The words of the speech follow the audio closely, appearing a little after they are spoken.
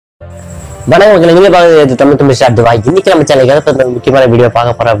வணக்கம் மக்களே, நீங்க பாக்குறது தமிழ் Chemistry.Dhiva. இன்னைக்கு நம்ம சேனலுக்கு எதை பத்தி முக்கியமான வீடியோ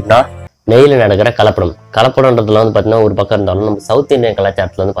பார்க்க போறோம் அப்படின்னா, நெய்யில நடக்கிற கலப்படம்ன்றதுல வந்து பாத்தீங்கன்னா ஒரு பக்கம் இருந்தாலும் நம்ம சவுத் இந்தியன்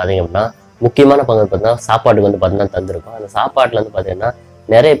கலாச்சாரத்துல வந்து பாத்தீங்க அப்படின்னா முக்கியமான பங்கு பாத்தீங்கன்னா சாப்பாட்டுக்கு வந்து பாத்தீங்கன்னா தந்திருக்கும். அந்த சாப்பாட்டுல வந்து பாத்தீங்கன்னா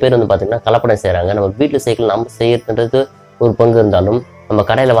நிறைய பேர் வந்து பாத்தீங்கன்னா கலப்படம் செய்யறாங்க. நம்ம வீட்டுல சைக்கிள் நம்ம செய்யறதுன்றது ஒரு பங்கு இருந்தாலும் நம்ம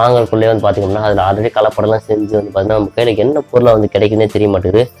கடையில வாங்கறதுக்குள்ளே வந்து பாத்தீங்கன்னா அதுல ஆல்ரெடி கலப்படம்லாம் செஞ்சு வந்து பாத்தீங்கன்னா நம்ம கையில என்ன பொருளா வந்து கிடைக்குன்னே தெரிய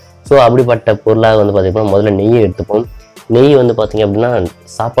மாட்டேங்குது. ஸோ அப்படிப்பட்ட பொருளாக வந்து பாத்தீங்கன்னா முதல்ல நெய்யை எடுத்துப்போம். நெய் வந்து பார்த்தீங்க அப்படின்னா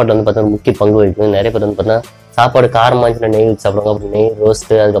சாப்பாட்டில் வந்து பார்த்தீங்கன்னா முக்கிய பங்கு வகிக்கும். நிறைய பேர் வந்து பார்த்தீங்கன்னா சாப்பாடு காரமாக இருந்துச்சுன்னா நெய் ஊற்றி சாப்பிடுவாங்க. அப்புறம் நெய்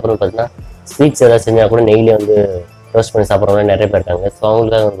ரோஸ்ட்டு, அதுக்கப்புறம் பார்த்தீங்கன்னா ஸ்வீட்ஸ் ஏதாவது செஞ்சால் கூட நெய்லேயே வந்து ரோஸ்ட் பண்ணி சாப்பிட்றவங்க நிறைய பேர் இருக்காங்க. ஸோ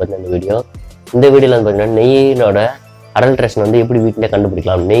அவங்களுக்காக வந்து பார்த்தீங்கன்னா இந்த வீடியோவில் வந்து பார்த்தீங்கன்னா நெய்யோட அடல்ட்ரேஷன் வந்து எப்படி வீட்டிலே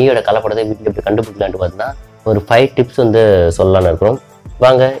கண்டுபிடிக்கலாம், நெய்யோட கலப்படத்தை வீட்டில் எப்படி கண்டுபிடிக்கலான்ட்டு பார்த்தீங்கன்னா ஒரு 5 டிப்ஸ் வந்து சொல்லலான்னு இருக்கிறோம்.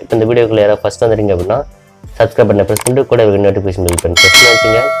 வாங்க இப்போ இந்த வீடியோக்குள்ள யாராவது ஃபஸ்ட் வந்துட்டீங்க அப்படின்னா சப்ஸ்கிரைப் பண்ண ப்ரெஸ் பண்ணிட்டு கூட ஒரு நோட்டிஃபிகேஷன் பில் பண்ணி ப்ரெஸ் பண்ணி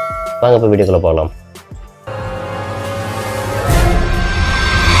வச்சுங்க. வாங்க இப்போ வீடியோக்குள்ளே போகலாம்.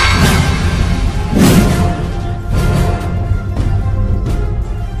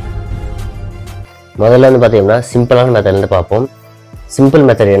 முதல்ல வந்து பார்த்தீங்கன்னா சிம்பிளான மெத்தட்லேருந்து பார்ப்போம். சிம்பிள்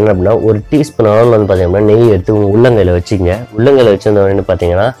மெத்தட் என்ன அப்படின்னா, ஒரு டீஸ்பூன் அளவில் வந்து பார்த்தீங்கன்னா நெய் எடுத்து உங்கள் உள்ளங்கையில் வச்சுங்க. உள்ளங்கையில் வச்சுருந்தோன்னு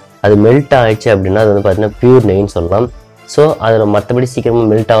பார்த்தீங்கன்னா அது மெல்ட் ஆகிடுச்சு அப்படின்னா அது வந்து பார்த்தீங்கன்னா பியூர் நெய்ன்னு சொல்லலாம். ஸோ அதில் மற்றபடி சீக்கிரமாக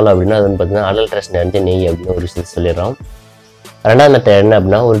மெல்ட் ஆகலாம் அப்படின்னா அது வந்து பார்த்தீங்கன்னா அடல்ட்ரேஷன் நிறைஞ்ச நெய் அப்படின்னு ஒரு விஷயத்தை சொல்லிடுறோம். ரெண்டாவது மெத்தட் என்ன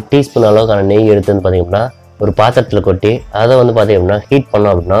அப்படின்னா, ஒரு டீஸ்பூன் அளவுக்கான நெய் எடுத்து வந்து பார்த்தீங்கன்னா ஒரு பாத்திரத்தில் கொட்டி அதை வந்து பார்த்தீங்கன்னா ஹீட்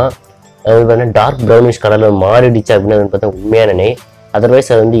பண்ணோம் அப்படின்னா அது வந்து பார்த்தீங்கன்னா டார்க் ப்ரௌனிஷ் கலரில் மாறிடுச்சு அப்படின்னா அது வந்து பார்த்தீங்கன்னா உண்மையான நெய். அதர்வைஸ்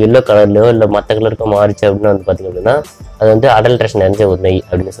அது வந்து எல்லோ கலர்லையோ இல்லை மற்ற கலருக்கோ மாறிச்சு அப்படின்னா வந்து பார்த்திங்க அப்படின்னா அது வந்து அடல்ட்ரேஷன் நிறைஞ்ச ஒரு நெய்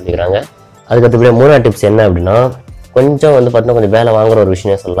அப்படின்னு சொல்லிக்கிறாங்க. அதுக்கடுத்தபடியாக மூணாவது டிப்ஸ் என்ன அப்படின்னா, கொஞ்சம் வந்து பார்த்தீங்கன்னா கொஞ்சம் வேலை வாங்குற ஒரு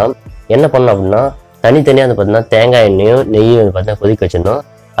விஷயம் சொல்லலாம். என்ன பண்ணணும் அப்படின்னா, தனித்தனியாக வந்து பார்த்தீங்கன்னா தேங்காய் எண்ணெயும் நெய்யும் வந்து பார்த்தீங்கன்னா கொதிக்க வச்சிடணும்.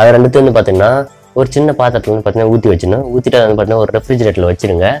 அது ரெண்டுத்தையும் வந்து பார்த்தீங்கன்னா ஒரு சின்ன பாத்திரத்தில் வந்து பார்த்தீங்கன்னா ஊற்றி வச்சிடணும். ஊற்றிட்டு அதை வந்து பார்த்தீங்கன்னா ஒரு ரெஃப்ரிஜிரேட்டரில்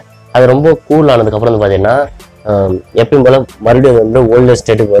வச்சுருங்க. அது ரொம்ப கூல் ஆனதுக்கப்புறம் வந்து பார்த்தீங்கன்னா எப்பயும் போல் மறுபடியும் வந்து ஓல்டு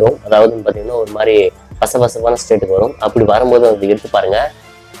ஸ்டேட்டுக்கு வரும். அதாவது வந்து பார்த்தீங்கன்னா ஒரு மாதிரி பசப்பான ஸ்டேட்டுக்கு வரும். அப்படி வரும்போது வந்து எடுத்து பாருங்க.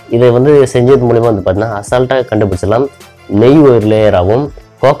 இதை வந்து செஞ்சது மூலிமா வந்து பார்த்தீங்கன்னா அசால்ட்டாக கண்டுபிடிச்சிடலாம். நெய் ஒரு லேயராகவும்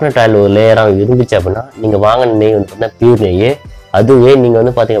கோகனட் ஆயில் ஒரு லேயராகவும் இருந்துச்சு அப்படின்னா நீங்கள் வாங்கின நெய் வந்து பார்த்தீங்கன்னா பியூர் நெய். அதுவே நீங்கள்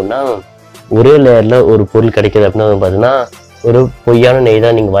வந்து பார்த்தீங்க அப்படின்னா ஒரே லேயரில் ஒரு பொருள் கிடைக்கிது அப்படின்னா வந்து பார்த்தீங்கன்னா ஒரு பொய்யான நெய்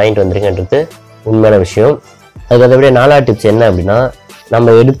தான் நீங்கள் வாங்கிட்டு வந்துருங்கன்றது உண்மையான விஷயம். அதுக்கப்புறம் 4வது டிப்ஸ் என்ன அப்படின்னா,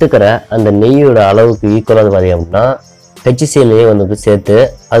 நம்ம எடுத்துக்கிற அந்த நெய்யோட அளவுக்கு ஈக்குவலாக வந்து பார்த்தீங்க அப்படின்னா HCl நெய் வந்து சேர்த்து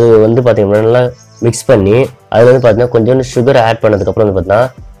அது வந்து பார்த்தீங்கன்னா நல்லா மிக்ஸ் பண்ணி அதில் வந்து பார்த்தீங்கன்னா கொஞ்சோண்டு சுகர் ஆட் பண்ணதுக்கப்புறம் வந்து பார்த்தீங்கன்னா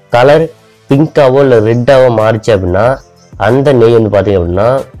கலர் பிங்காவோ இல்லை ரெட்டாவோ மாறிச்சு அப்படின்னா அந்த நெய் வந்து பார்த்தீங்க அப்படின்னா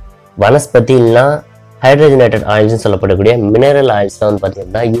வனஸ்பதி இல்லைன்னா ஹைட்ரஜனேட்டட் ஆயில்ஸ்ன்னு சொல்லப்படக்கூடிய மினரல் ஆயில்ஸ்லாம் வந்து பார்த்தீங்க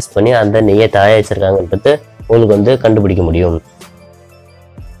அப்படின்னா யூஸ் பண்ணி அந்த நெய்யை தயாரிச்சிருக்காங்கன்றது உங்களுக்கு வந்து கண்டுபிடிக்க முடியும்.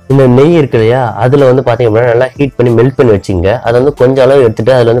 இந்த நெய் இருக்கு இல்லையா, அதில் வந்து பார்த்தீங்க அப்படின்னா நல்லா ஹீட் பண்ணி மெல்ட் பண்ணி வச்சுங்க. அதை வந்து கொஞ்சம் அளவு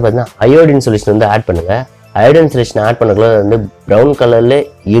எடுத்துகிட்டு அதில் வந்து பார்த்தீங்கன்னா அயோடின் சொல்யூஷன் வந்து ஆட் பண்ணுங்கள். அயோடின் சொல்யூஷன் ஆட் பண்ணக்குள்ள வந்து ப்ரௌன் கலரில்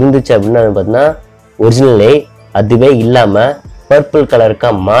இருந்துச்சு அப்படின்னா அது பார்த்தீங்கன்னா ஒரிஜினல் நெய். அதுவே இல்லாமல் பர்பிள்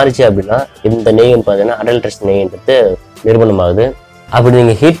கலருக்காக மாறிச்சு அப்படின்னா இந்த நெய் வந்து பார்த்தீங்கன்னா அடல்ட்ரேஷன் நெய்ன்றது நிரூபணமாகுது. அப்படி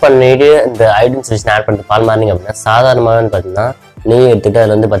நீங்கள் ஹீட் பண்ணிட்டு இந்த அயோடின் சொல்யூஷன் ஆட் பண்ணிட்டு பால் மாறினீங்க அப்படின்னா சாதாரணமாக பார்த்தீங்கன்னா நெய் எடுத்துகிட்டு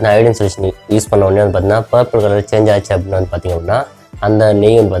அதில் வந்து பார்த்தீங்கன்னா அயோடின் சொல்யூஷன் யூஸ் பண்ண உடனே வந்து பார்த்தீங்கன்னா பர்பிள் கலர் சேஞ்ச் ஆச்சு அப்படின்னு வந்து பார்த்தீங்க அப்படின்னா அந்த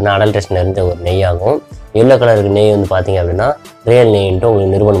நெய் வந்து பார்த்தீங்கன்னா அடல்ட்ரேஷன் நிறைஞ்ச ஒரு நெய் ஆகும். எல்லோ கலருக்கு நெய் வந்து பார்த்தீங்க அப்படின்னா ரியல் நெய்ன்ட்டு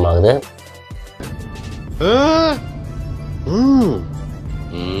உங்களுக்கு நிரூபணமாகுது.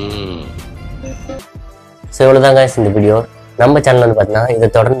 ஸோ இவ்வளோதாங்க இந்த வீடியோ. நம்ம சேனல் வந்து பார்த்தீங்கன்னா இதை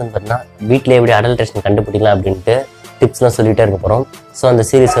தொடர்ந்து வந்து பார்த்தீங்கன்னா வீட்டில் எப்படி அடல்ட்ரேஷன் கண்டுபிடிக்கலாம் அப்படின்ட்டு டிப்ஸ்லாம் சொல்லிகிட்டே இருக்க போகிறோம். ஸோ அந்த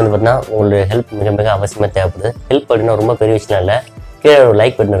சீரிஸ் வந்து பார்த்தீங்கன்னா உங்களுடைய ஹெல்ப் மிக மிக அவசியமாக தேவைப்படுது. ஹெல்ப் அப்படின்னா ரொம்ப பெரிய விஷயம் இல்லை, கீழே ஒரு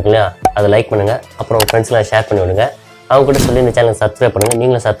லைக் பட்டன் இருக்கு இல்லையா, அதை லைக் பண்ணுங்கள். அப்புறம் உங்கள் ஃப்ரெண்ட்ஸ்லாம் ஷேர் பண்ணி விடுங்க. அவங்க கூட சொல்லி இந்த சேனல் சப்ஸ்கிரைப் பண்ணுங்கள்.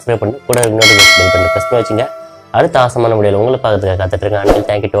 நீங்களும் சப்ஸ்கிரைப் பண்ணி கூட நோட்டிஃபிகேஷன் பண்ணி ப்ரெஸ் பண்ணி வச்சுங்க. அடுத்த ஆசமான வீடியோவில் உங்களை பார்க்கறதுக்காக காத்துட்ருக்கேன். And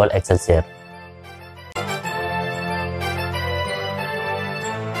thank you to all எக்ஸல்சியர்.